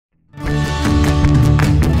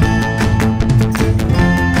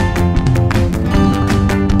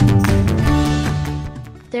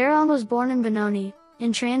was born in Benoni,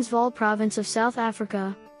 in Transvaal province of South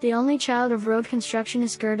Africa, the only child of road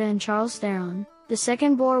constructionist Gerda and Charles Theron. The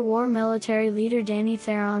Second Boer War military leader Danny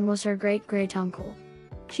Theron was her great-great-uncle.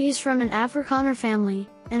 She is from an Afrikaner family,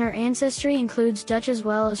 and her ancestry includes Dutch as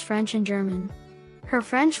well as French and German. Her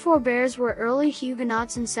French forebears were early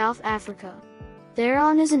Huguenots in South Africa.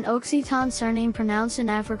 Theron is an Occitan surname pronounced in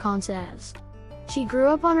Afrikaans as. She grew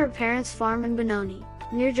up on her parents' farm in Benoni,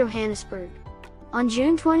 near Johannesburg. On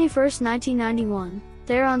June 21, 1991,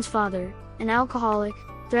 Theron's father, an alcoholic,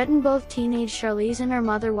 threatened both teenage Charlize and her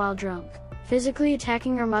mother while drunk, physically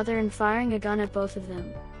attacking her mother and firing a gun at both of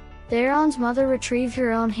them. Theron's mother retrieved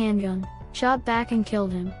her own handgun, shot back and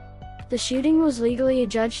killed him. The shooting was legally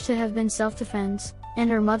adjudged to have been self-defense, and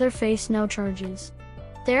her mother faced no charges.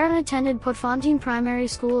 Theron attended Potfontein Primary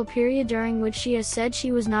School, a period during which she has said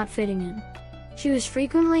she was not fitting in. She was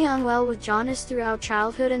frequently unwell with jaundice throughout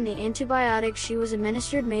childhood, and the antibiotics she was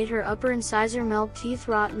administered made her upper incisor milk teeth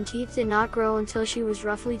rot, and teeth did not grow until she was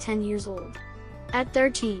roughly 10 years old. At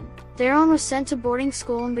 13, Theron was sent to boarding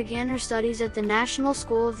school and began her studies at the National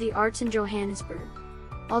School of the Arts in Johannesburg.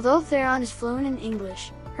 Although Theron is fluent in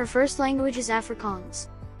English, her first language is Afrikaans.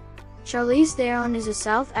 Charlize Theron is a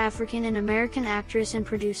South African and American actress and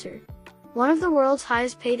producer. One of the world's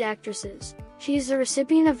highest paid actresses, she is the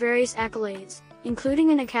recipient of various accolades,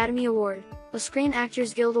 including an Academy Award, a Screen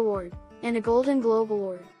Actors Guild Award, and a Golden Globe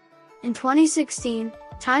Award. In 2016,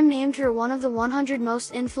 Time named her one of the 100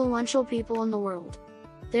 most influential people in the world.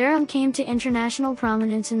 Theron came to international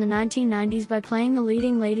prominence in the 1990s by playing the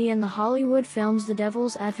leading lady in the Hollywood films The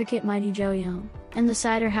Devil's Advocate, Mighty Joe Young, and The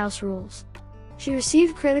Cider House Rules. She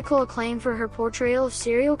received critical acclaim for her portrayal of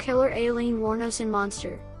serial killer Aileen Wuornos in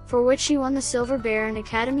Monster, for which she won the Silver Bear and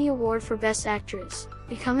Academy Award for Best Actress,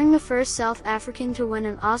 becoming the first South African to win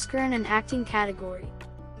an Oscar in an acting category.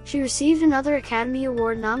 She received another Academy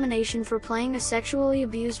Award nomination for playing a sexually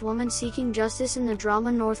abused woman seeking justice in the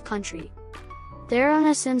drama North Country. Theron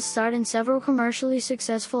has since starred in several commercially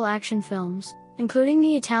successful action films, including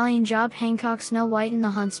the Italian Job Hancock's Snow White and the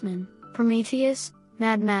Huntsman, Prometheus,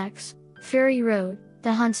 Mad Max, Fury Road,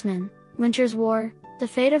 The Huntsman, Winter's War, The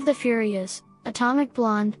Fate of the Furious, Atomic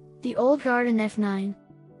Blonde, The Old Guard, and F9.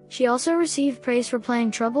 She also received praise for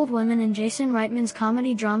playing troubled women in Jason Reitman's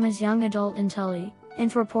comedy dramas Young Adult and Tully,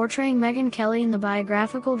 and for portraying Megyn Kelly in the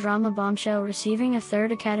biographical drama Bombshell, receiving a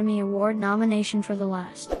third Academy Award nomination for the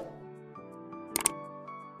last.